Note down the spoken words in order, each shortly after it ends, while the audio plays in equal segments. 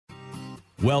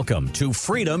Welcome to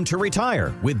Freedom to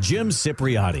Retire with Jim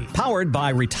Cipriotti, powered by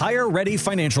Retire Ready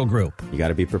Financial Group. You got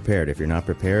to be prepared. If you're not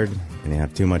prepared and you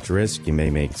have too much risk, you may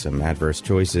make some adverse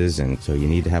choices, and so you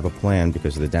need to have a plan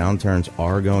because the downturns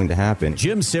are going to happen.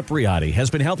 Jim Cipriotti has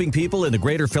been helping people in the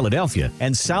greater Philadelphia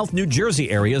and South New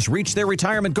Jersey areas reach their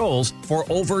retirement goals for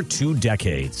over 2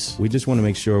 decades. We just want to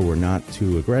make sure we're not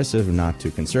too aggressive and not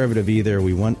too conservative either.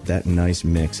 We want that nice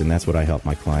mix, and that's what I help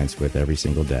my clients with every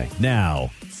single day. Now,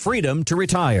 Freedom to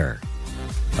Retire.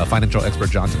 Financial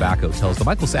expert John Tabacco tells the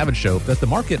Michael Savage Show that the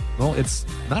market, well, it's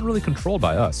not really controlled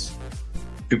by us.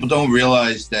 People don't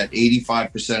realize that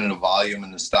 85% of the volume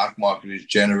in the stock market is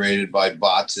generated by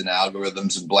bots and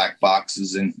algorithms and black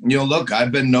boxes. And, look,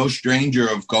 I've been no stranger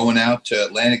of going out to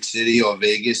Atlantic City or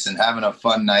Vegas and having a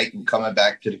fun night and coming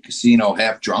back to the casino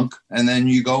half drunk. And then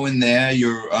you go in there,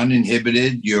 you're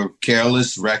uninhibited, you're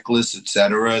careless, reckless,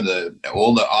 etc.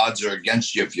 All the odds are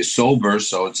against you if you're sober,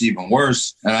 so it's even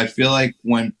worse. And I feel like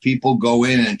when people go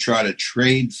in and try to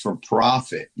trade for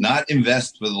profit, not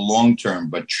invest for the long term,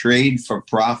 but trade for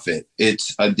profit,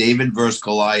 it's a David versus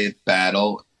Goliath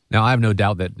battle. Now, I have no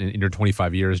doubt that in your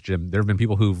 25 years, Jim, there have been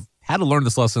people who've had to learn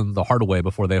this lesson the hard way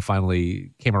before they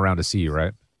finally came around to see you,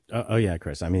 right? Oh, yeah,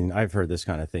 Chris. I mean, I've heard this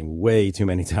kind of thing way too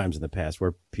many times in the past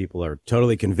where people are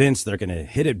totally convinced they're going to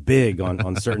hit it big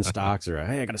on certain stocks, or,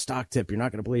 hey, I got a stock tip. You're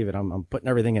not going to believe it. I'm putting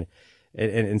everything in.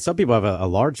 And some people have a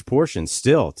large portion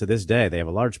still to this day. They have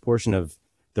a large portion of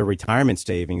their retirement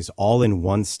savings all in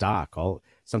one stock,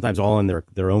 sometimes all in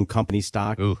their own company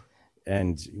stock. Ooh.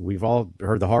 And we've all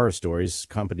heard the horror stories,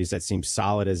 companies that seem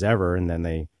solid as ever, and then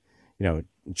they,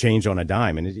 change on a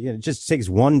dime. And it just takes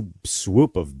one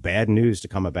swoop of bad news to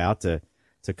come about to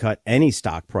cut any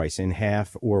stock price in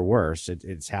half or worse.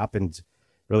 It's happened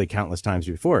really countless times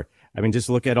before. I mean, just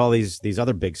look at all these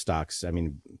other big stocks. I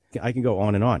mean, I can go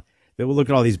on and on. But we'll look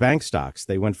at all these bank stocks.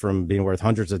 They went from being worth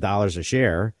hundreds of dollars a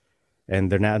share,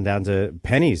 and they're now down to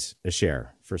pennies a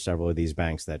share for several of these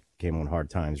banks that came on hard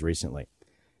times recently.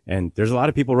 And there's a lot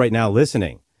of people right now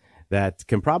listening that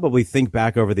can probably think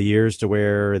back over the years to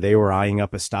where they were eyeing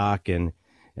up a stock and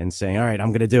saying, all right, I'm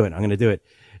going to do it. I'm going to do it.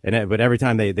 But every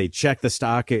time they checked the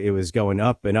stock, it was going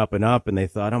up and up and up. And they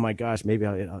thought, oh my gosh, maybe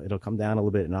it'll come down a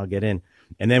little bit and I'll get in.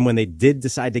 And then when they did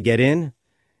decide to get in,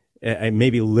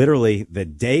 maybe literally the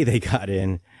day they got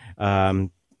in,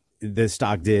 the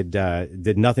stock did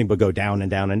nothing but go down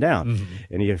and down and down. Mm-hmm.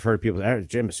 And you've heard people say,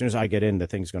 Jim, as soon as I get in, the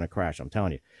thing's going to crash. I'm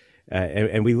telling you.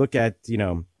 And we look at,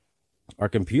 our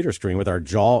computer screen with our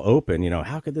jaw open,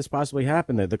 how could this possibly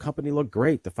happen? The company looked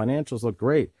great. The financials look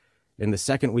great. And the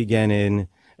second we get in,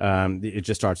 it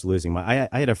just starts losing. I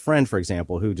had a friend, for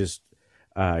example, who's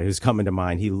coming to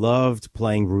mind. He loved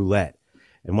playing roulette.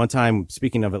 And one time,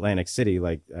 speaking of Atlantic City,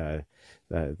 like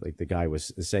the guy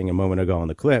was saying a moment ago on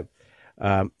the clip,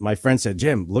 my friend said,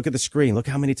 Jim, look at the screen. Look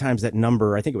how many times that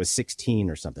number, I think it was 16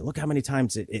 or something. Look how many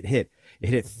times it hit. It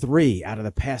hit 3 out of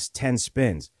the past 10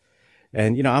 spins.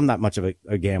 And, I'm not much of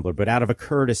a gambler, but out of a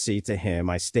courtesy to him,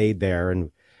 I stayed there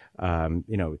and,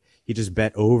 he just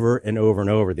bet over and over and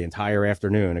over the entire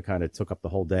afternoon. It kind of took up the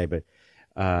whole day, but,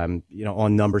 on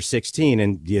number 16.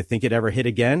 And do you think it ever hit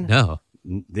again? No.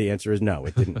 The answer is no,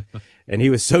 it didn't. And he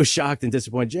was so shocked and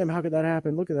disappointed. Jim, how could that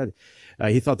happen? Look at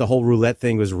that. He thought the whole roulette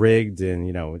thing was rigged and,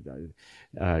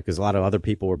 because a lot of other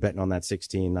people were betting on that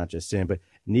 16, not just him. But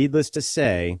needless to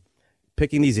say,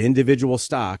 picking these individual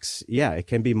stocks, it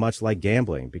can be much like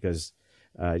gambling because,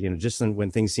 just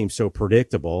when things seem so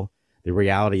predictable, the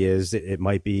reality is it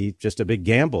might be just a big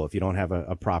gamble if you don't have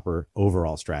a proper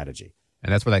overall strategy.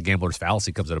 And that's where that gambler's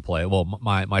fallacy comes into play. Well,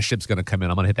 my ship's going to come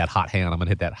in. I'm going to hit that hot hand. I'm going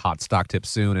to hit that hot stock tip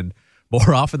soon. And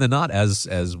more often than not,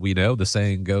 as we know, the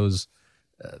saying goes,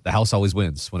 the house always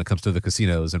wins when it comes to the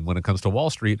casinos. And when it comes to Wall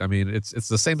Street, I mean, it's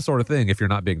the same sort of thing if you're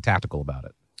not being tactical about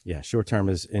it. Yeah, short-term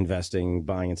is investing,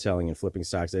 buying and selling and flipping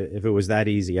stocks. If it was that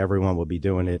easy, everyone would be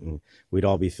doing it and we'd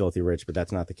all be filthy rich, but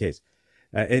that's not the case.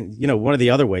 And, one of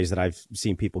the other ways that I've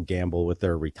seen people gamble with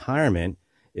their retirement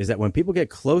is that when people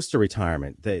get close to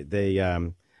retirement, they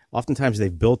oftentimes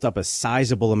they've built up a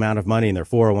sizable amount of money in their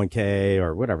 401k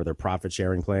or whatever, their profit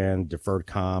sharing plan, deferred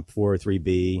comp,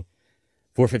 403b,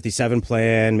 457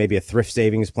 plan, maybe a thrift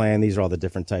savings plan. These are all the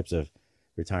different types of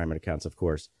retirement accounts, of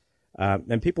course.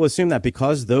 And people assume that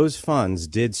because those funds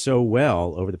did so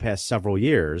well over the past several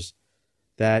years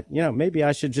that, maybe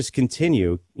I should just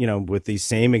continue, with these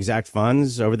same exact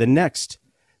funds over the next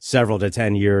several to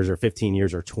 10 years or 15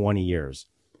 years or 20 years.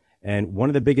 And one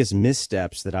of the biggest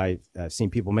missteps that I've seen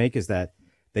people make is that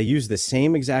they use the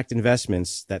same exact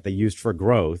investments that they used for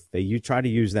growth. They try to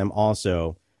use them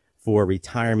also for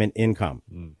retirement income.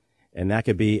 And that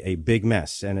could be a big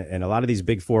mess. And a lot of these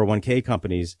big 401k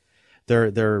companies,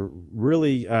 they're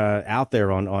really out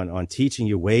there on teaching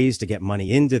you ways to get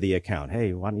money into the account.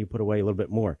 Hey, why don't you put away a little bit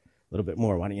more? A little bit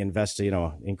more. Why don't you invest,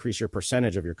 increase your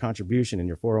percentage of your contribution in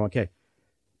your 401k?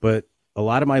 But a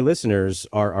lot of my listeners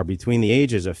are between the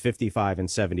ages of 55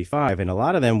 and 75, and a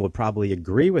lot of them would probably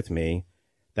agree with me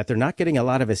that they're not getting a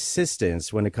lot of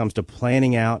assistance when it comes to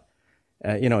planning out,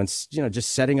 just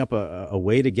setting up a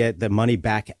way to get the money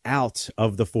back out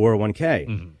of the 401k.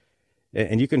 Mm-hmm.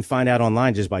 And you can find out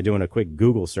online just by doing a quick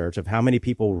Google search of how many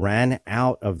people ran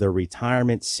out of their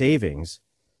retirement savings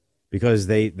because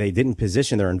they didn't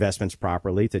position their investments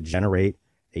properly to generate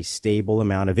a stable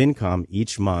amount of income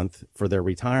each month for their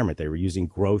retirement. They were using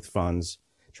growth funds,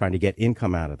 trying to get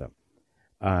income out of them.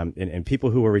 And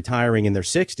people who were retiring in their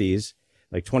 60s,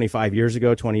 like 25 years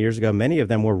ago, 20 years ago, many of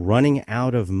them were running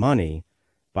out of money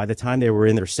by the time they were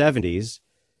in their 70s,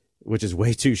 which is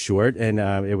way too short. And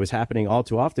it was happening all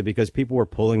too often because people were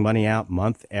pulling money out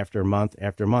month after month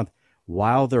after month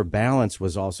while their balance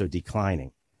was also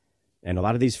declining. And a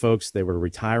lot of these folks, they were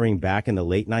retiring back in the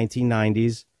late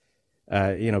 1990s,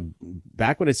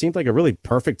 back when it seemed like a really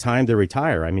perfect time to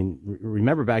retire. I mean,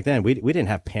 remember back then, we didn't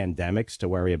have pandemics to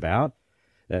worry about.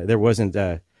 There wasn't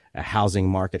a housing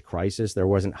market crisis. There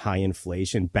wasn't high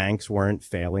inflation. Banks weren't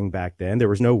failing back then. There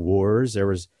was no wars. There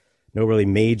was no really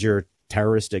major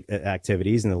terrorist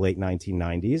activities in the late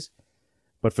 1990s.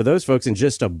 But for those folks, in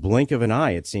just a blink of an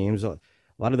eye, it seems, a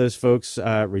lot of those folks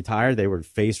retired. They were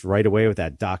faced right away with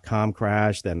that .com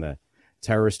crash, then the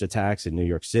terrorist attacks in New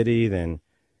York City. Then,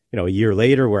 a year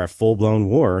later, we're at full-blown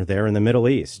war there in the Middle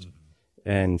East.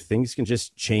 And things can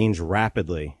just change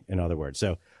rapidly, in other words.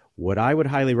 So what I would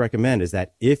highly recommend is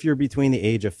that if you're between the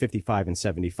age of 55 and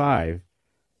 75,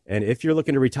 and if you're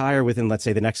looking to retire within, let's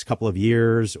say, the next couple of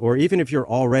years, or even if you're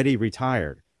already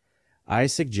retired, I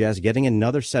suggest getting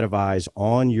another set of eyes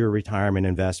on your retirement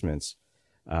investments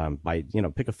by,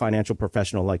 pick a financial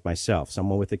professional like myself,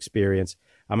 someone with experience.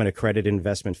 I'm an accredited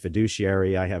investment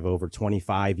fiduciary. I have over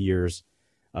 25 years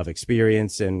of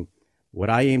experience. And what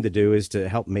I aim to do is to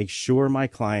help make sure my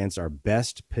clients are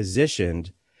best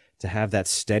positioned to have that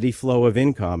steady flow of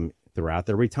income throughout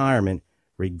their retirement,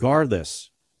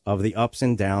 regardless of the ups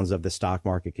and downs of the stock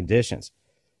market conditions.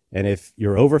 And if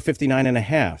you're over 59 and a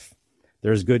half,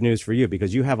 there's good news for you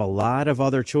because you have a lot of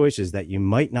other choices that you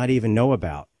might not even know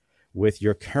about with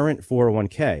your current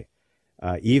 401k,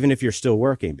 even if you're still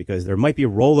working, because there might be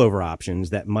rollover options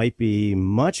that might be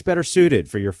much better suited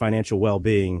for your financial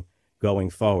well-being going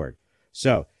forward.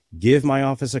 So give my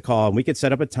office a call and we could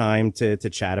set up a time to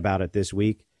chat about it this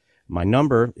week. My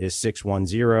number is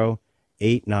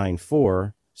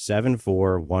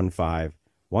 610-894-7415.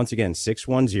 Once again,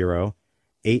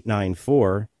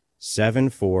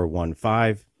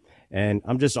 610-894-7415. And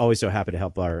I'm just always so happy to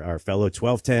help our fellow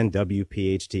 1210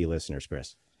 WPHT listeners,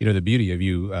 Chris. The beauty of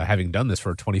you having done this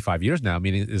for 25 years now,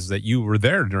 is that you were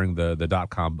there during the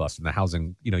 .com bust and the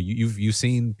housing. You've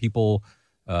seen people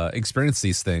experience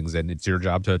these things, and it's your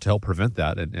job to help prevent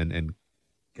that and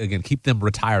again, keep them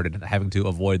retired and having to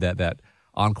avoid that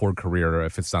encore career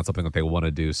if it's not something that they want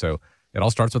to do. So it all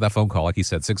starts with that phone call, like you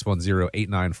said,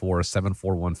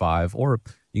 610-894-7415, or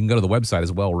you can go to the website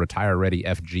as well,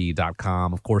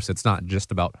 retirereadyfg.com. Of course, it's not just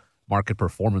about market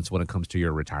performance when it comes to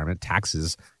your retirement. Tax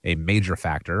is a major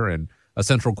factor, and a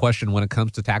central question when it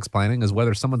comes to tax planning is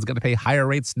whether someone's going to pay higher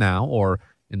rates now or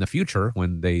in the future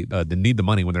when they need the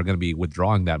money, when they're going to be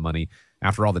withdrawing that money.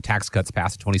 After all the tax cuts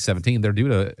passed in 2017, they're due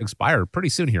to expire pretty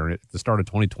soon here at the start of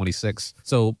 2026.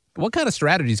 So what kind of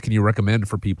strategies can you recommend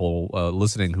for people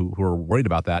listening who are worried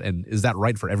about that? And is that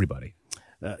right for everybody?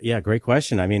 Yeah, great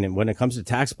question. I mean, when it comes to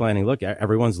tax planning, look,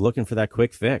 everyone's looking for that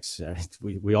quick fix.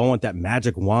 We all want that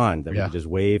magic wand that we can just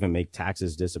wave and make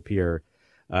taxes disappear.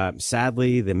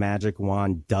 Sadly, the magic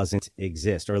wand doesn't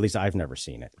exist, or at least I've never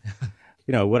seen it.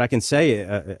 What I can say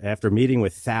after meeting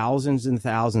with thousands and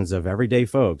thousands of everyday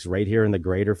folks right here in the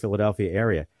greater Philadelphia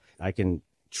area, I can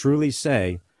truly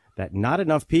say that not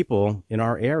enough people in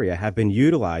our area have been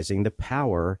utilizing the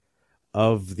power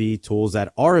of the tools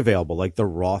that are available, like the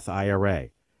Roth IRA.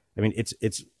 I mean,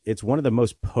 it's one of the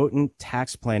most potent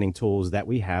tax planning tools that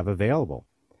we have available.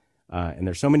 And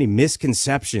there's so many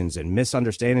misconceptions and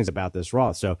misunderstandings about this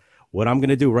Roth. So what I'm going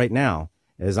to do right now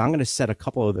is I'm going to set a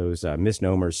couple of those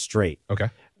misnomers straight. Okay.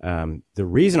 The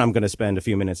reason I'm going to spend a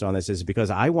few minutes on this is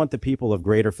because I want the people of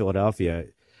greater Philadelphia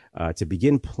to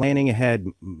begin planning ahead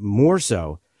more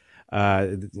so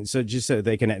just so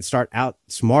they can start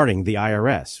outsmarting the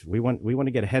IRS. We want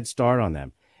to get a head start on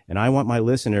them. And I want my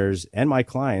listeners and my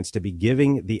clients to be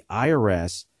giving the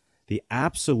IRS the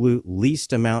absolute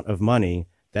least amount of money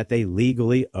that they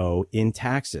legally owe in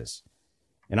taxes.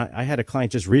 And I had a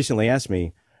client just recently ask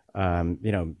me,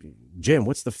 Jim,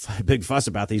 what's the big fuss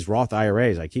about these Roth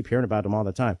IRAs? I keep hearing about them all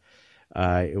the time.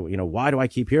 Why do I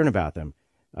keep hearing about them?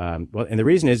 And the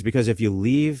reason is because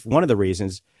one of the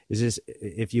reasons is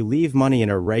if you leave money in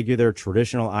a regular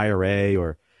traditional IRA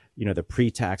or, the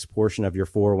pre-tax portion of your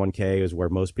 401k is where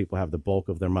most people have the bulk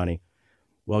of their money.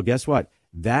 Well, guess what?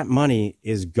 That money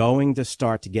is going to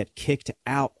start to get kicked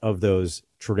out of those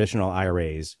traditional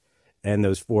IRAs and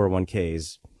those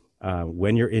 401ks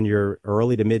when you're in your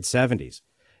early to mid 70s.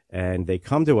 And they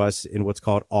come to us in what's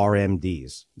called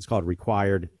RMDs. It's called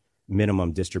required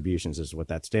minimum distributions is what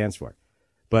that stands for.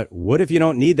 But what if you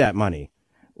don't need that money?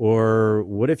 Or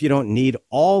what if you don't need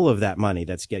all of that money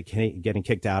that's getting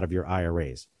kicked out of your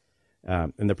IRAs?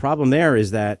 And the problem there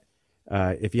is that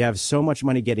if you have so much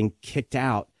money getting kicked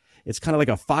out, it's kind of like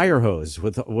a fire hose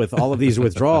with all of these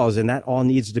withdrawals, and that all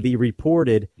needs to be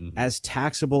reported as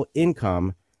taxable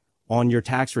income on your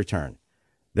tax return.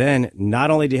 Then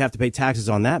not only do you have to pay taxes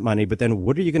on that money, but then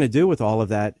what are you going to do with all of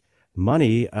that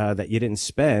money that you didn't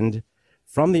spend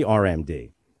from the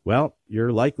RMD? Well,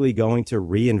 you're likely going to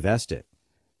reinvest it.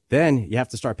 Then you have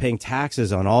to start paying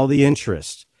taxes on all the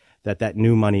interest that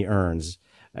new money earns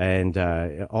and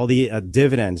all the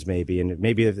dividends maybe. And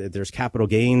maybe if there's capital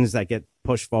gains that get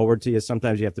pushed forward to you,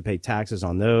 sometimes you have to pay taxes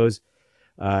on those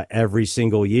every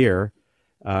single year.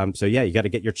 So, you got to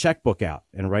get your checkbook out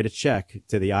and write a check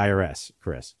to the IRS,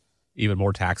 Chris. Even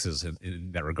more taxes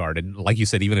in that regard. And like you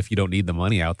said, even if you don't need the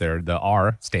money out there, the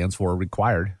R stands for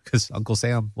required because Uncle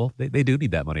Sam, well, they do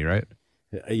need that money, right?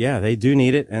 Yeah, they do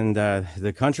need it. And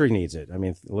the country needs it. I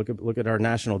mean, look at our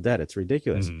national debt. It's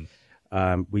ridiculous.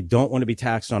 We don't want to be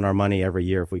taxed on our money every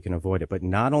year if we can avoid it. But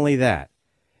not only that,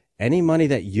 any money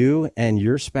that you and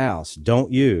your spouse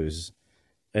don't use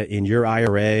in your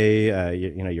IRA,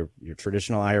 your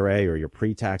traditional IRA or your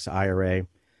pre-tax IRA,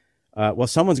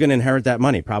 someone's going to inherit that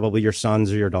money, probably your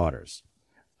sons or your daughters.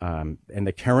 And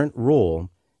the current rule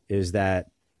is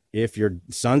that if your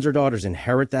sons or daughters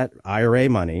inherit that IRA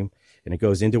money and it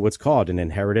goes into what's called an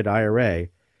inherited IRA,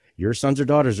 your sons or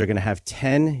daughters are going to have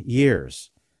 10 years.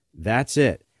 That's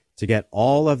it, to get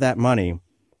all of that money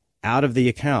out of the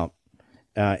account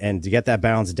and to get that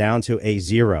balance down to a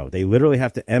zero. They literally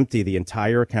have to empty the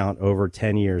entire account over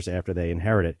 10 years after they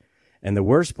inherit it. And the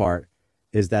worst part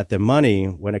is that the money,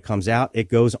 when it comes out, it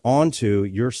goes onto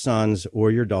your son's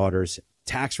or your daughter's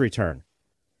tax return.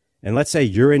 And let's say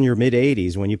you're in your mid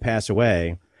 80s when you pass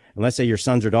away, and let's say your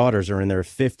sons or daughters are in their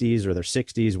 50s or their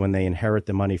 60s when they inherit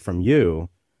the money from you.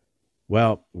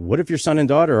 Well, what if your son and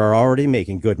daughter are already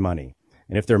making good money?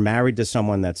 And if they're married to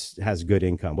someone that has good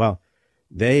income? Well,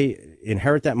 they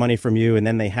inherit that money from you, and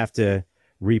then they have to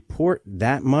report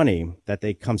that money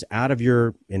that comes out of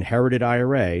your inherited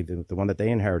IRA, the one that they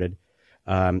inherited,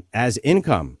 as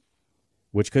income,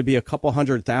 which could be a couple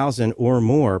 $100,000 or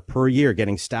more per year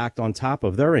getting stacked on top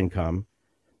of their income.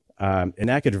 And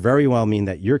that could very well mean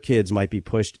that your kids might be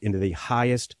pushed into the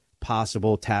highest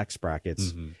possible tax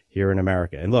brackets here in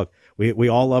America. And look, we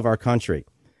all love our country.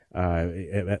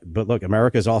 But look,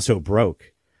 America is also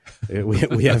broke.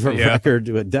 We have a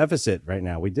record deficit right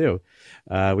now. We do.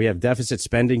 We have deficit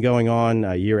spending going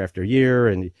on year after year,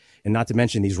 and not to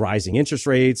mention these rising interest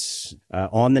rates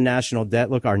on the national debt.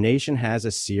 Look, our nation has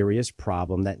a serious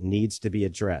problem that needs to be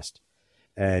addressed.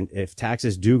 And if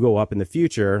taxes do go up in the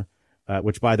future,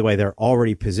 which, by the way, they're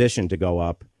already positioned to go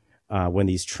up when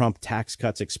these Trump tax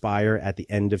cuts expire at the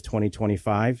end of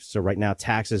 2025. So right now,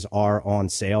 taxes are on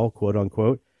sale, quote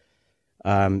unquote.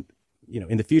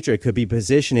 In the future, it could be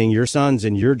positioning your sons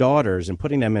and your daughters and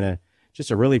putting them in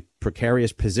just a really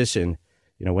precarious position,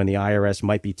 when the IRS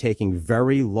might be taking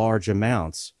very large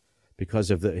amounts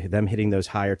because of them hitting those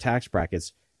higher tax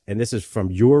brackets. And this is from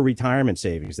your retirement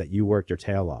savings that you worked your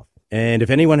tail off. And if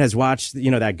anyone has watched,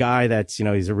 that guy that's,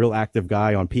 he's a real active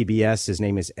guy on PBS, his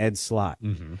name is Ed Slott.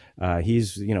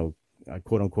 He's,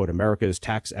 quote unquote, America's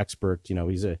tax expert.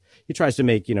 He tries to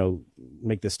make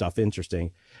this stuff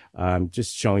interesting.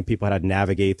 Just showing people how to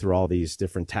navigate through all these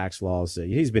different tax laws.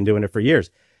 He's been doing it for years.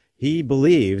 He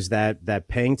believes that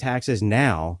paying taxes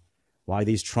now, while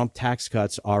these Trump tax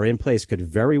cuts are in place, could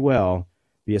very well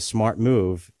be a smart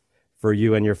move for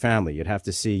you and your family. You'd have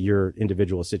to see your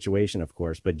individual situation, of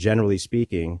course, but generally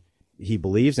speaking, he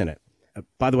believes in it.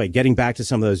 By the way, getting back to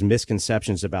some of those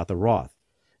misconceptions about the Roth,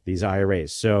 these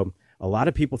IRAs. So a lot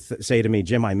of people say to me,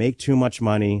 Jim, I make too much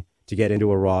money to get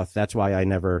into a Roth. That's why I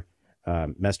never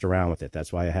messed around with it.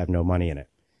 That's why I have no money in it.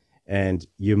 And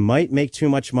you might make too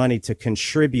much money to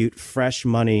contribute fresh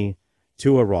money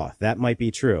to a Roth. That might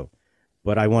be true.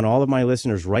 But I want all of my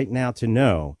listeners right now to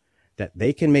know that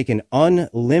they can make an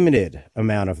unlimited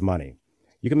amount of money.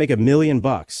 You can make $1 million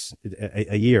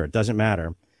a year. It doesn't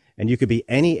matter. And you could be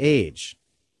any age,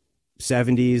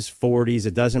 70s, 40s,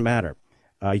 it doesn't matter.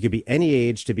 You could be any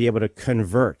age to be able to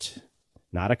convert,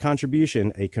 not a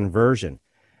contribution, a conversion,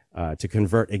 to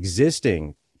convert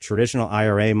existing traditional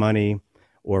IRA money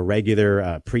or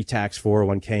regular pre-tax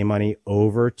 401k money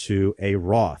over to a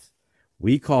Roth.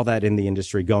 We call that in the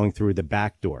industry going through the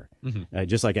back door.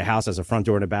 Just like a house has a front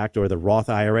door and a back door, the Roth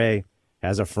IRA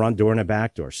has a front door and a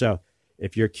back door. So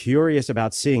if you're curious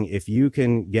about seeing if you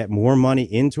can get more money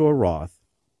into a Roth,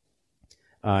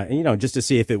 just to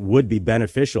see if it would be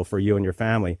beneficial for you and your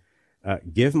family,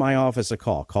 give my office a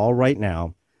call. Call right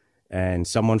now, and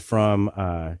someone from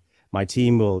my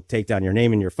team will take down your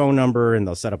name and your phone number, and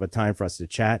they'll set up a time for us to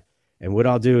chat. And what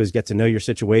I'll do is get to know your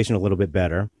situation a little bit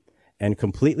better, and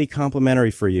completely complimentary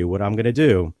for you. What I'm going to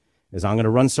do is I'm going to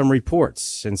run some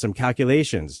reports and some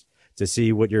calculations to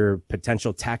see what your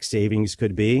potential tax savings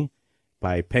could be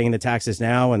by paying the taxes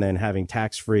now and then having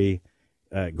tax-free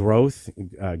growth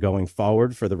going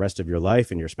forward for the rest of your life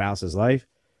and your spouse's life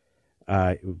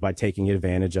by taking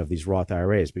advantage of these Roth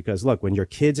IRAs. Because look, when your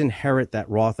kids inherit that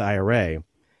Roth IRA,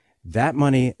 that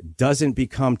money doesn't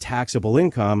become taxable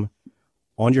income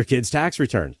on your kids' tax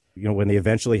returns. When they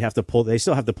eventually have to they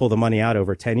still have to pull the money out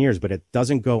over 10 years, but it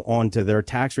doesn't go on to their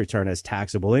tax return as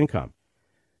taxable income.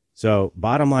 So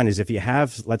bottom line is, if you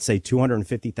have, let's say,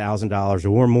 $250,000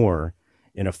 or more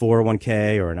in a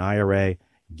 401k or an IRA,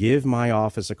 give my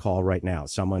office a call right now.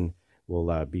 Someone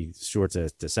will be sure to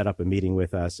set up a meeting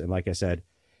with us. And like I said,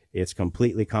 it's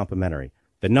completely complimentary.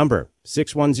 The number,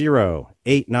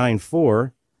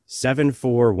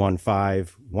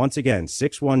 610-894-7415. Once again,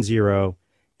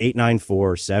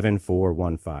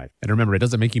 610-894-7415. And remember, it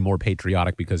doesn't make you more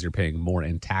patriotic because you're paying more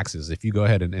in taxes. If you go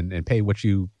ahead and pay what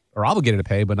you are obligated to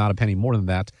pay, but not a penny more than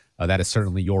that, that is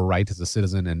certainly your right as a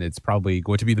citizen, and it's probably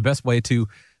going to be the best way to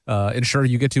ensure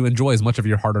you get to enjoy as much of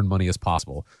your hard-earned money as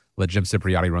possible. Let Jim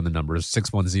Cipriotti run the numbers,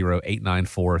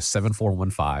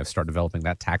 610-894-7415. Start developing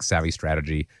that tax-savvy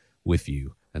strategy with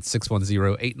you. That's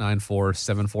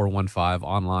 610-894-7415,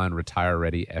 online,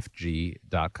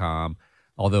 retirereadyfg.com.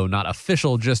 Although not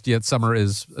official just yet, summer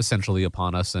is essentially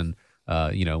upon us. And,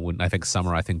 when I think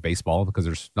summer, I think baseball, because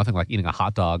there's nothing like eating a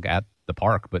hot dog at the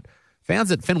park. But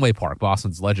fans at Fenway Park,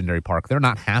 Boston's legendary park, they're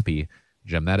not happy,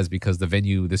 Jim. That is because the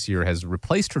venue this year has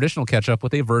replaced traditional ketchup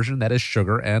with a version that is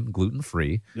sugar and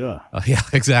gluten-free. Yeah. Yeah,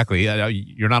 exactly.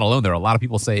 You're not alone there. A lot of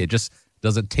people say it just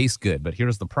doesn't taste good. But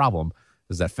here's the problem,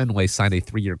 is that Fenway signed a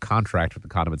 3-year contract with the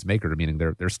condiments maker, meaning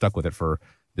they're stuck with it for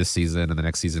this season and the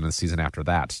next season and the season after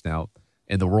that. Now,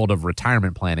 in the world of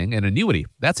retirement planning, and annuity,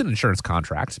 that's an insurance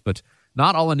contract, but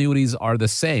not all annuities are the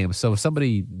same. So if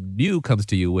somebody new comes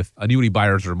to you with annuity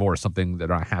buyers or more, something they're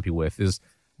not happy with, is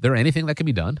there anything that can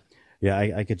be done? Yeah,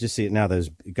 I could just see it now. There's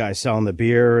guys selling the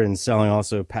beer and selling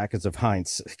also packets of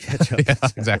Heinz ketchup. Yeah,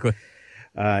 exactly.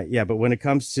 But when it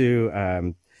comes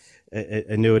to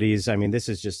annuities, I mean, this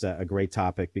is just a great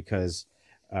topic because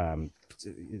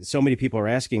so many people are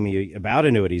asking me about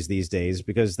annuities these days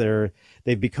because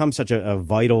they've become such a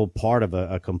vital part of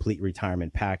a complete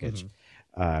retirement package.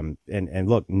 And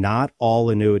look, not all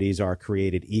annuities are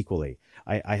created equally.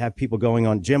 I have people going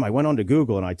on, Jim, I went on to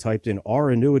Google and I typed in,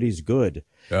 are annuities good?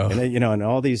 Oh. And then, and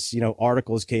all these,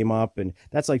 articles came up, and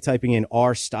that's like typing in,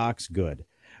 are stocks good?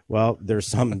 Well, there's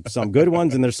some good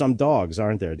ones and there's some dogs,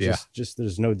 aren't there? Just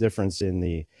there's no difference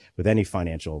with any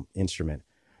financial instrument.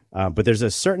 But there's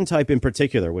a certain type in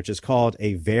particular, which is called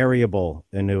a variable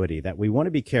annuity, that we want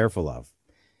to be careful of.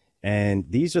 And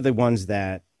these are the ones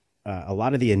that a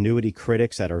lot of the annuity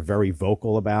critics that are very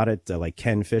vocal about it, like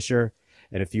Ken Fisher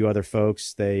and a few other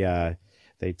folks, they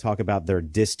talk about their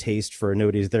distaste for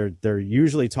annuities. They're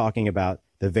usually talking about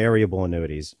the variable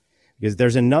annuities, because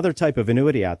there's another type of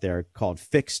annuity out there called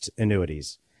fixed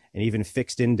annuities and even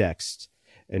fixed indexed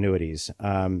annuities.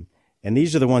 And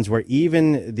these are the ones where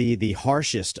even the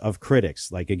harshest of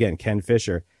critics, like, again, Ken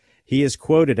Fisher, he is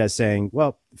quoted as saying,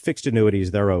 well, fixed annuities,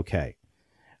 they're okay.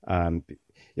 And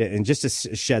just to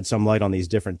shed some light on these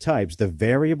different types, the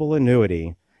variable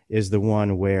annuity is the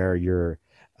one where your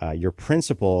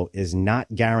principal is not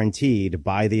guaranteed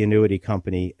by the annuity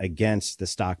company against the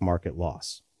stock market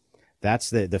loss.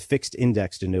 That's the fixed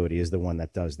indexed annuity is the one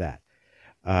that does that.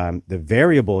 The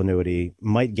variable annuity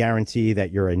might guarantee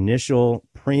that your initial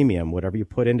premium, whatever you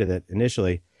put into that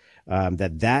initially,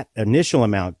 that initial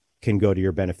amount can go to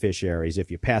your beneficiaries. If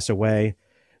you pass away,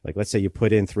 like let's say you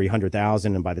put in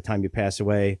 $300,000, and by the time you pass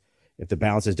away, if the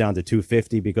balance is down to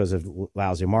 $250 because of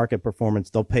lousy market performance,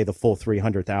 they'll pay the full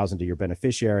 $300,000 to your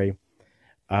beneficiary.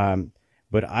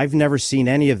 But I've never seen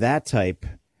any of that type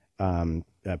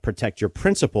protect your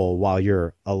principal while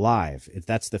you're alive. If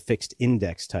that's the fixed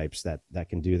index types that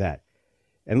can do that.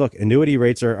 And look, annuity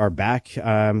rates are back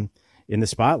in the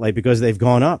spotlight because they've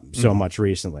gone up so much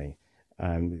recently.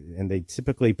 And they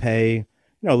typically pay,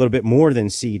 a little bit more than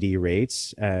CD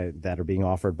rates that are being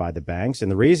offered by the banks.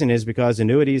 And the reason is because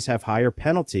annuities have higher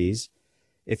penalties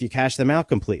if you cash them out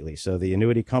completely. So the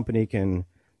annuity company can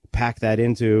pack that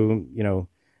into,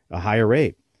 a higher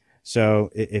rate. So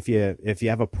if you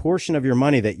have a portion of your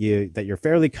money that you're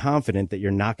fairly confident that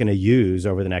you're not going to use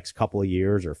over the next couple of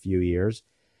years or few years,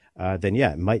 then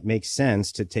yeah, it might make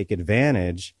sense to take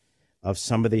advantage of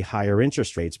some of the higher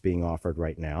interest rates being offered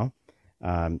right now.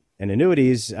 And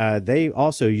annuities, they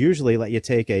also usually let you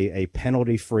take a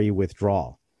penalty-free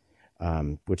withdrawal,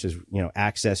 which is,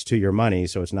 access to your money.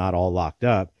 So it's not all locked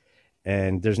up.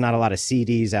 And there's not a lot of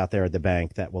CDs out there at the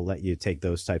bank that will let you take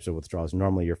those types of withdrawals.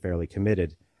 Normally, you're fairly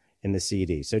committed in the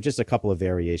CD. So just a couple of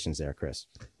variations there, Chris.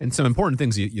 And some important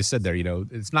things you said there,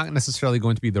 it's not necessarily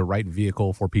going to be the right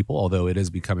vehicle for people, although it is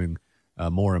becoming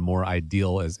more and more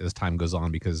ideal as time goes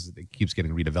on because it keeps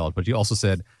getting redeveloped. But you also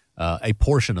said a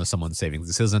portion of someone's savings.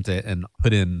 This isn't and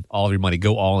put in all of your money,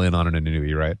 go all in on an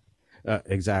annuity, right?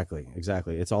 Exactly.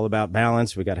 It's all about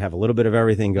balance. We got to have a little bit of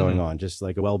everything going on, just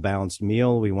like a well-balanced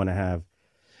meal. We want to have,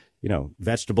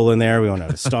 vegetable in there. We want to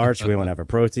have a starch. We want to have a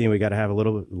protein. We got to have a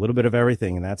little bit of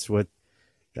everything. And that's what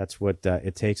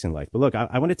it takes in life. But look,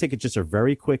 I want to take just a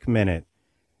very quick minute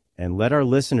and let our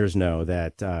listeners know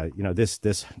that,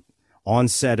 this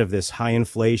onset of this high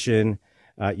inflation,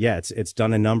 it's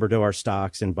done a number to our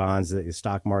stocks and bonds. The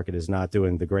stock market is not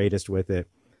doing the greatest with it.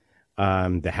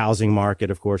 The housing market,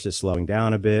 of course, is slowing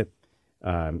down a bit.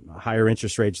 Higher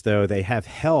interest rates, though, they have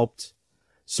helped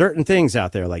certain things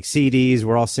out there like CDs.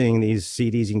 We're all seeing these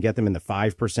CDs. You can get them in the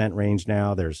 5% range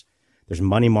now. There's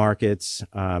money markets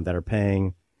that are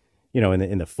paying,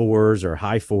 in the fours or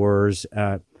high fours.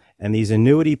 And these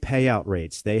annuity payout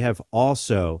rates, they have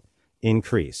also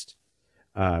increased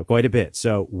quite a bit.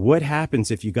 So what happens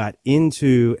if you got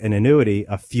into an annuity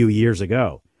a few years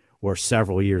ago or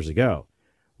several years ago?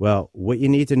 Well, what you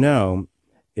need to know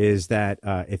is that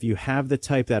if you have the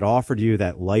type that offered you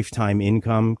that lifetime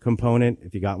income component,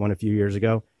 if you got one a few years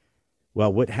ago,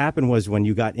 well, what happened was when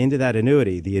you got into that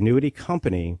annuity, the annuity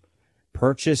company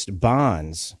purchased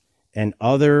bonds and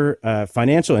other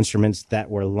financial instruments that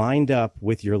were lined up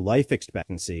with your life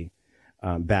expectancy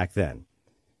back then.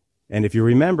 And if you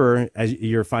remember, as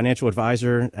your financial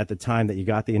advisor at the time that you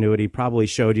got the annuity probably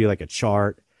showed you like a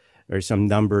chart or some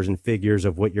numbers and figures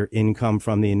of what your income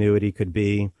from the annuity could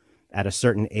be at a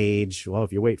certain age. Well,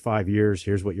 if you wait 5 years,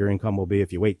 here's what your income will be.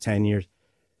 If you wait 10 years.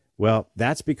 Well,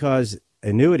 that's because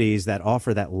annuities that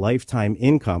offer that lifetime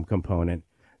income component,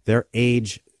 they're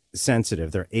age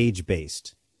sensitive. They're age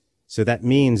based. So that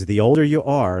means the older you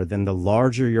are, then the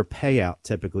larger your payout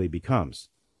typically becomes.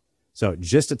 So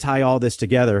just to tie all this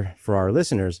together for our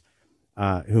listeners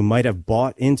who might have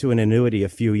bought into an annuity a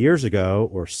few years ago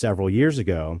or several years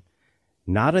ago,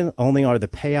 not only are the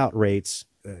payout rates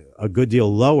a good deal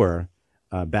lower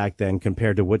back then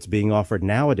compared to what's being offered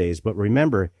nowadays, but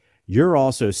remember, you're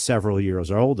also several years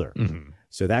older. Mm-hmm.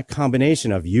 So that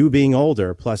combination of you being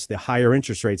older plus the higher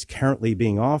interest rates currently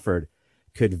being offered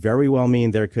could very well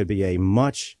mean there could be a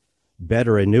much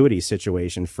better annuity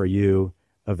situation for you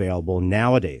available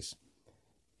nowadays.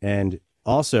 And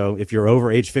also, if you're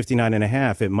over age 59 and a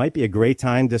half, it might be a great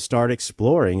time to start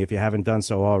exploring, if you haven't done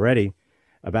so already,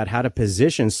 about how to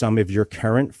position some of your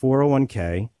current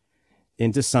 401k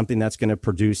into something that's going to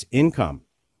produce income.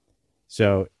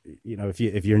 So, if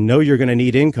you know you're going to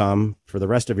need income for the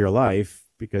rest of your life,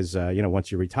 because,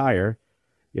 once you retire,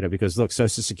 because look,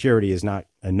 Social Security is not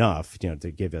enough, to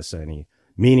give us any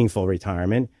meaningful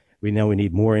retirement. We know we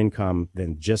need more income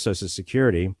than just Social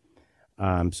Security.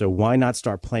 So why not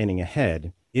start planning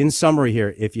ahead? In summary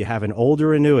here, if you have an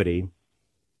older annuity,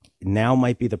 now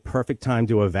might be the perfect time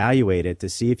to evaluate it to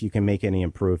see if you can make any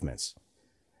improvements.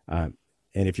 And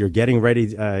if you're getting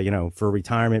ready, for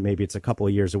retirement, maybe it's a couple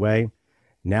of years away.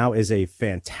 Now is a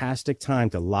fantastic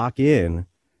time to lock in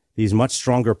these much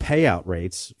stronger payout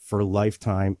rates for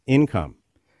lifetime income.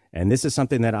 And this is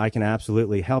something that I can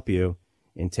absolutely help you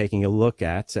in taking a look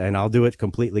at, and I'll do it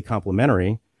completely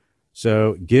complimentary.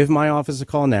 So give my office a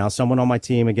call now. Someone on my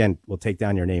team, again, will take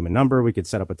down your name and number. We could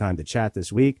set up a time to chat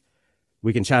this week.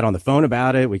 We can chat on the phone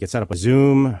about it. We could set up a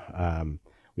Zoom.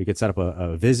 We could set up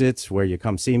a visit where you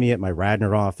come see me at my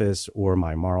Radnor office or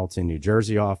my Marlton, New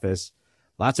Jersey office.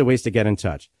 Lots of ways to get in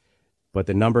touch. But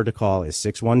the number to call is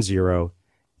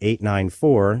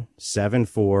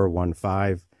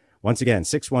 610-894-7415. Once again,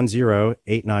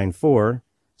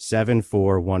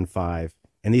 610-894-7415.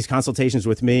 And these consultations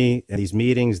with me and these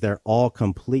meetings, they're all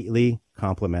completely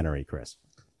complimentary, Chris.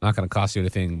 Not going to cost you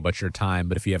anything but your time.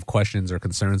 But if you have questions or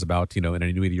concerns about, an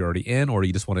annuity you're already in, or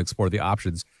you just want to explore the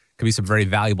options, it could be some very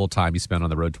valuable time you spend on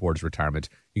the road towards retirement.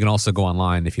 You can also go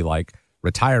online if you like,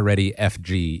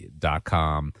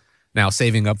 retirereadyfg.com. Now,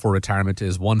 saving up for retirement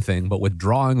is one thing, but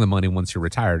withdrawing the money once you're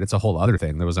retired, it's a whole other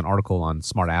thing. There was an article on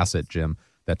Smart Asset, Jim,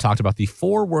 that talked about the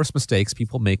 4 worst mistakes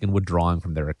people make in withdrawing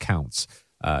from their accounts.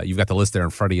 You've got the list there in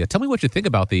front of you. Tell me what you think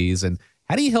about these, and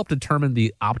how do you help determine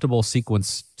the optimal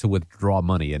sequence to withdraw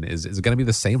money? And is it going to be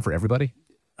the same for everybody?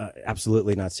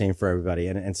 Absolutely not same for everybody.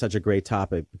 And such a great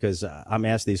topic, because I'm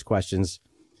asked these questions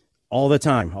all the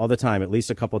time, at least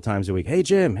a couple of times a week. Hey,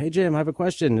 Jim, I have a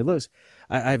question. It looks,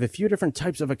 I have a few different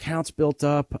types of accounts built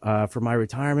up for my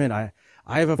retirement. I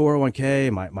have a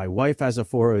 401k. My wife has a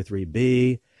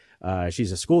 403b.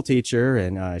 She's a school teacher,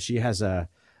 and she has a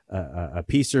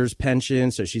PSERS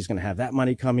pension, so she's going to have that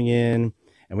money coming in.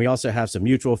 And we also have some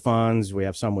mutual funds. We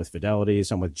have some with Fidelity,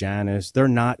 some with Janus. They're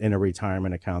not in a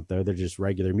retirement account, though. They're just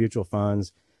regular mutual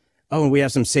funds. Oh, and we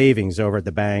have some savings over at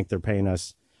the bank. They're paying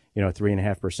us,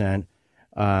 3.5%.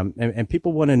 And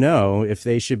people want to know if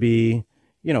they should be,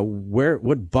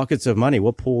 what buckets of money,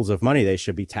 what pools of money they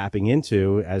should be tapping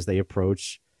into as they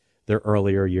approach their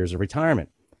earlier years of retirement.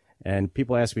 And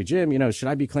people ask me, Jim, should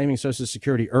I be claiming Social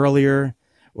Security earlier?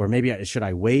 Or maybe should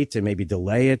I wait and maybe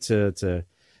delay it to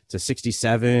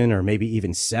 67 or maybe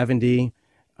even 70,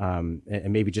 and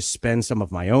maybe just spend some of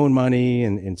my own money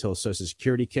until Social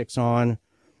Security kicks on?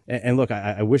 And look,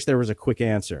 I wish there was a quick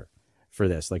answer for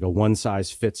this, like a one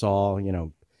size fits all,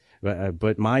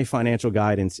 but my financial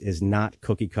guidance is not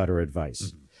cookie cutter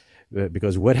advice,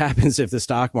 because what happens if the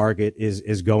stock market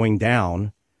is going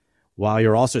down while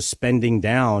you're also spending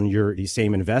down these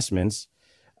same investments?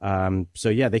 So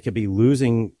yeah, they could be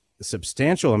losing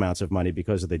substantial amounts of money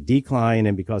because of the decline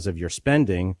and because of your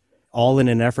spending, all in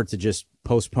an effort to just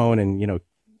postpone and,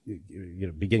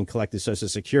 begin collecting Social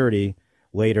Security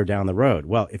later down the road.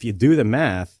 Well, if you do the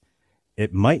math,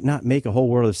 it might not make a whole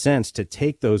world of sense to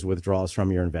take those withdrawals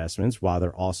from your investments while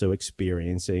they're also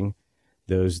experiencing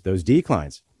those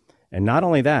declines. And not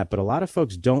only that, but a lot of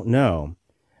folks don't know,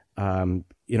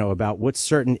 about what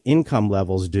certain income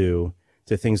levels do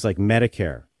to things like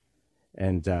Medicare.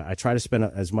 And I try to spend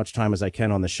as much time as I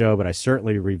can on the show, but I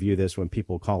certainly review this when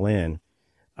people call in.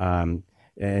 And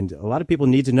a lot of people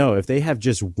need to know, if they have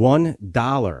just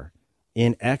 $1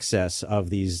 in excess of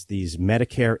these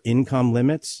Medicare income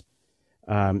limits,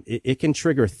 it can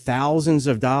trigger thousands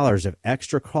of dollars of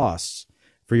extra costs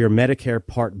for your Medicare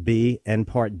Part B and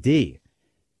Part D.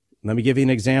 Let me give you an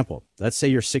example. Let's say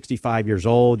you're 65 years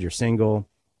old, you're single,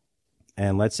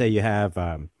 and let's say you have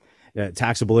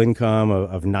taxable income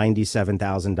of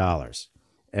 $97,000.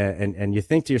 And you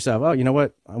think to yourself, oh, you know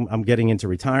what? I'm getting into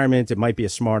retirement. It might be a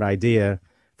smart idea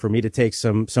for me to take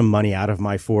some money out of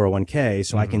my 401k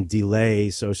so I can delay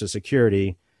Social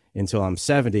Security until I'm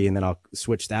 70, and then I'll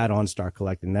switch that on, start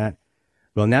collecting that.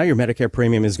 Well, now your Medicare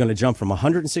premium is going to jump from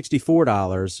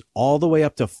 $164 all the way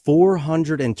up to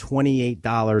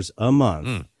 $428 a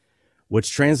month,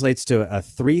 which translates to a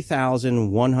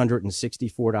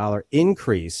 $3,164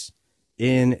 increase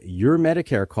in your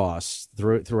Medicare costs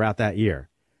throughout that year.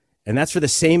 And that's for the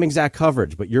same exact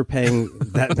coverage, but you're paying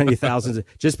that many thousands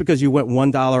just because you went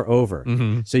 $1 over.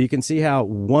 So you can see how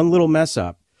one little mess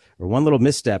up or one little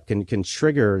misstep can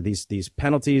trigger these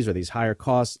penalties or these higher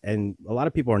costs. And a lot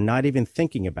of people are not even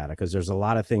thinking about it because there's a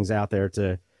lot of things out there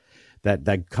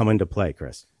that come into play,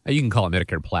 Chris. You can call it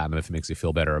Medicare Platinum if it makes you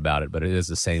feel better about it, but it is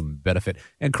the same benefit.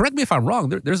 And correct me if I'm wrong,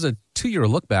 there's a 2-year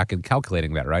look back in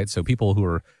calculating that, right? So people who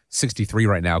are 63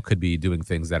 right now could be doing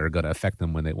things that are going to affect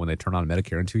them when they turn on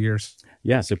Medicare in 2 years.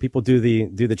 Yeah. So people do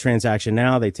the transaction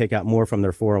now. They take out more from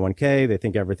their 401k. They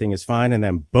think everything is fine, and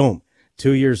then boom,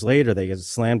 2 years later they get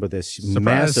slammed with this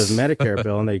massive Medicare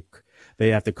bill, and they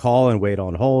have to call and wait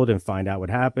on hold and find out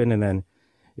what happened, and then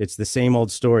it's the same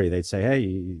old story. They'd say, hey,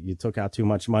 you took out too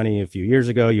much money a few years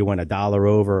ago. You went $1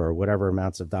 over or whatever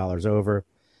amounts of dollars over.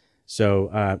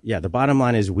 So, the bottom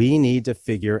line is we need to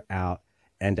figure out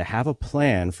and to have a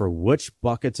plan for which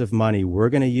buckets of money we're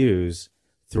going to use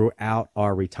throughout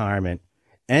our retirement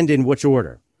and in which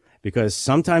order. Because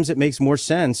sometimes it makes more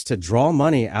sense to draw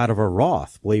money out of a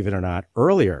Roth, believe it or not,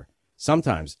 earlier.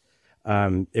 Sometimes,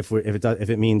 if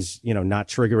it means, not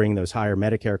triggering those higher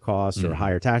Medicare costs or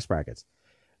higher tax brackets.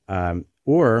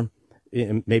 Or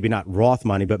maybe not Roth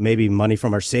money, but maybe money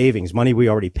from our savings, money we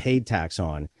already paid tax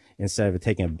on, instead of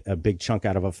taking a big chunk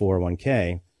out of a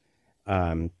 401k,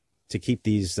 to keep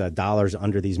these dollars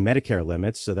under these Medicare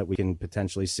limits so that we can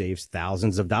potentially save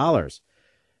thousands of dollars.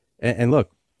 And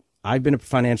look, I've been a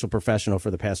financial professional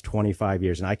for the past 25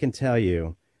 years, and I can tell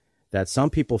you that some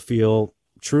people feel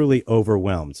truly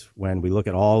overwhelmed when we look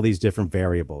at all these different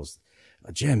variables.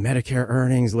 Jim, Medicare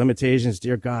earnings, limitations,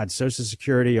 dear God, Social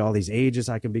Security, all these ages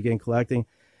I can begin collecting,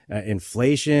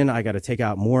 inflation, I got to take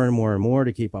out more and more and more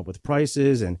to keep up with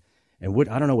prices. And what,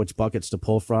 I don't know which buckets to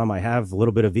pull from. I have a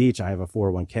little bit of each. I have a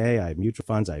 401k, I have mutual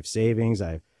funds, I have savings,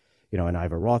 and I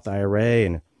have a Roth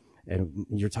IRA. And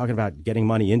you're talking about getting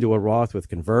money into a Roth with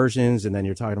conversions. And then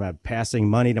you're talking about passing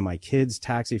money to my kids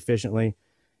tax efficiently.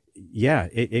 Yeah,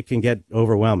 it can get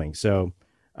overwhelming. So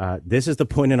this is the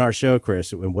point in our show,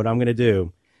 Chris. And what I'm going to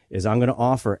do is I'm going to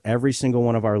offer every single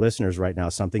one of our listeners right now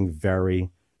something very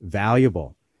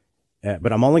valuable.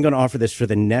 But I'm only going to offer this for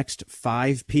the next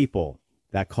 5 people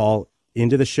that call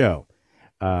into the show.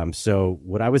 So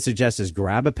what I would suggest is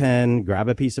grab a pen, grab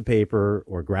a piece of paper,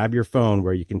 or grab your phone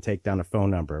where you can take down a phone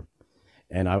number.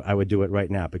 And I would do it right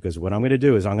now, because what I'm going to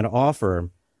do is I'm going to offer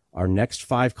our next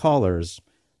 5 callers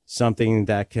something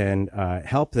that can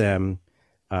help them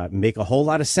make a whole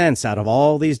lot of sense out of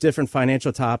all these different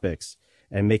financial topics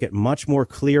and make it much more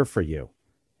clear for you.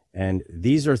 And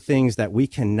these are things that we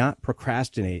cannot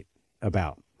procrastinate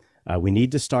about. We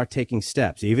need to start taking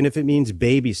steps, even if it means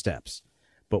baby steps,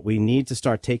 but we need to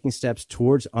start taking steps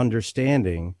towards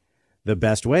understanding the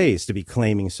best ways to be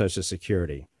claiming Social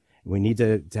Security. We need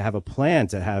to have a plan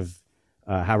to have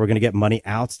how we're going to get money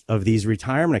out of these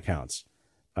retirement accounts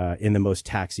in the most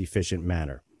tax efficient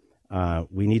manner.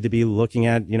 We need to be looking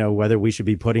at, whether we should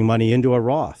be putting money into a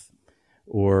Roth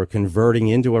or converting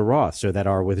into a Roth so that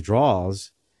our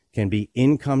withdrawals can be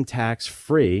income tax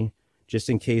free, just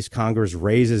in case Congress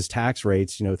raises tax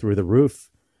rates, through the roof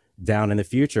down in the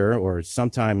future or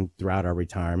sometime throughout our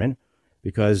retirement,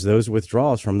 because those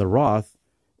withdrawals from the Roth,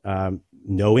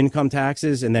 no income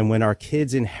taxes. And then when our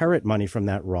kids inherit money from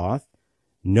that Roth,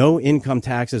 no income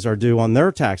taxes are due on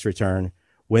their tax return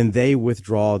when they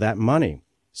withdraw that money.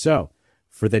 So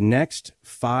for the next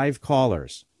 5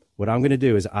 callers, what I'm going to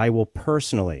do is I will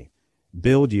personally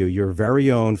build you your very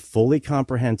own fully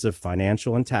comprehensive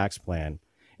financial and tax plan.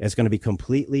 It's going to be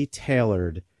completely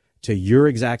tailored to your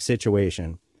exact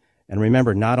situation. And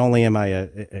remember, not only am I a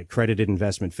accredited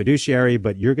investment fiduciary,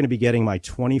 but you're going to be getting my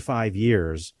 25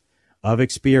 years of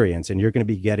experience, and you're going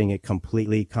to be getting it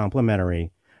completely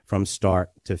complimentary from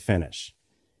start to finish.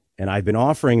 And I've been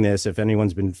offering this, if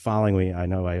anyone's been following me, I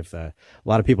know I have a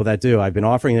lot of people that do. I've been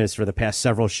offering this for the past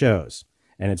several shows,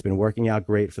 and it's been working out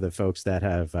great for the folks that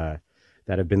have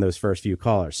been those first few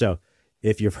callers. So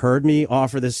if you've heard me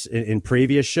offer this in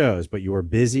previous shows, but you were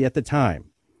busy at the time,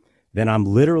 then I'm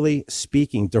literally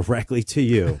speaking directly to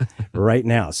you right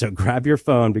now. So grab your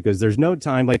phone, because there's no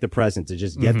time like the present to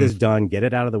just get this done, get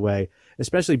it out of the way,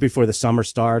 especially before the summer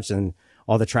starts and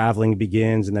all the traveling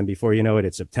begins. And then before you know it,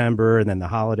 it's September, and then the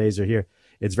holidays are here.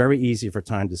 It's very easy for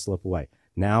time to slip away.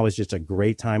 Now is just a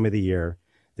great time of the year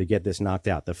to get this knocked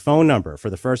out. The phone number for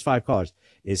the first 5 callers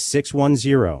is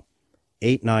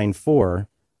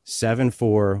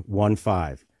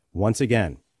 610-894-7415. Once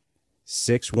again,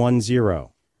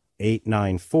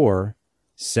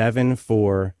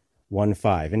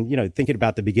 610-894-7415. And, thinking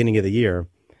about the beginning of the year,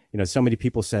 so many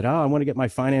people said, I want to get my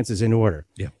finances in order.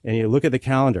 Yeah. And you look at the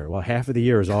calendar. Well, half of the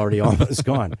year is already almost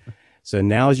gone. So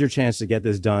now is your chance to get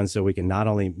this done, so we can not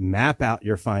only map out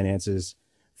your finances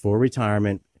for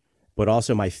retirement, but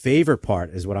also my favorite part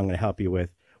is what I'm going to help you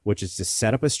with, which is to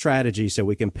set up a strategy so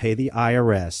we can pay the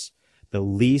IRS the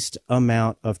least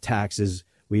amount of taxes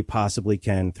we possibly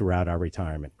can throughout our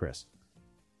retirement, Chris.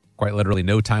 Quite literally,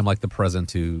 no time like the present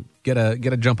to get a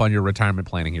jump on your retirement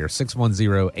planning here.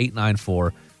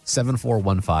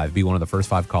 610-894-7415. Be one of the first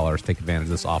 5 callers. Take advantage of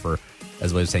this offer,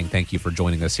 as well as saying thank you for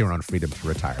joining us here on Freedom to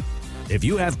Retire. If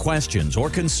you have questions or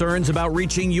concerns about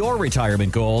reaching your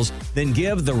retirement goals, then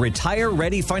give the Retire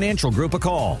Ready Financial Group a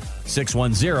call,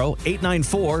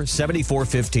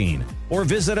 610-894-7415, or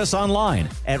visit us online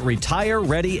at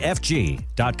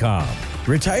retirereadyfg.com.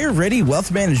 Retire Ready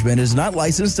Wealth Management is not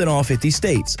licensed in all 50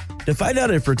 states. To find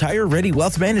out if Retire Ready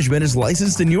Wealth Management is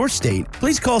licensed in your state,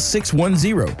 please call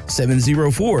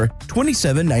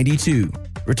 610-704-2792.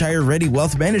 Retire Ready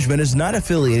Wealth Management is not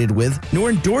affiliated with nor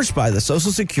endorsed by the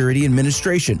Social Security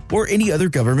Administration or any other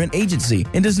government agency,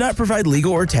 and does not provide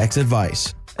legal or tax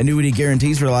advice. Annuity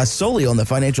guarantees rely solely on the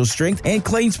financial strength and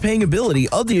claims paying ability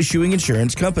of the issuing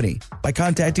insurance company. By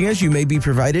contacting us, you may be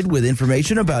provided with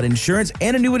information about insurance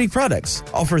and annuity products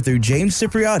offered through James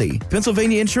Cipriotti,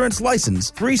 Pennsylvania Insurance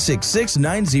License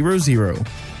 366900.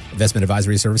 Investment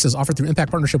advisory services offered through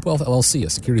Impact Partnership Wealth, LLC, a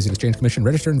Securities and Exchange Commission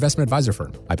registered investment advisor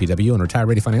firm. IPW and Retire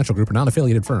Ready Financial Group are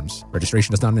non-affiliated firms.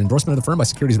 Registration is not an endorsement of the firm by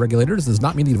securities regulators and does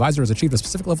not mean the advisor has achieved a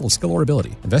specific level of skill or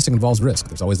ability. Investing involves risk.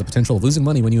 There's always the potential of losing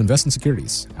money when you invest in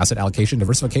securities. Asset allocation,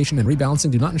 diversification, and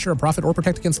rebalancing do not ensure a profit or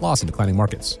protect against loss in declining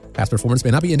markets. Past performance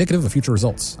may not be indicative of future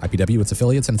results. IPW, its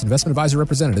affiliates, and its investment advisor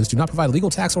representatives do not provide legal,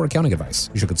 tax, or accounting advice.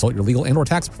 You should consult your legal and or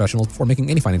tax professionals before making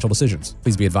any financial decisions.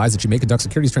 Please be advised that you may conduct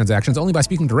securities transactions only by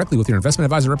speaking directly with your investment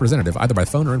advisor representative, either by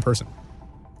phone or in person.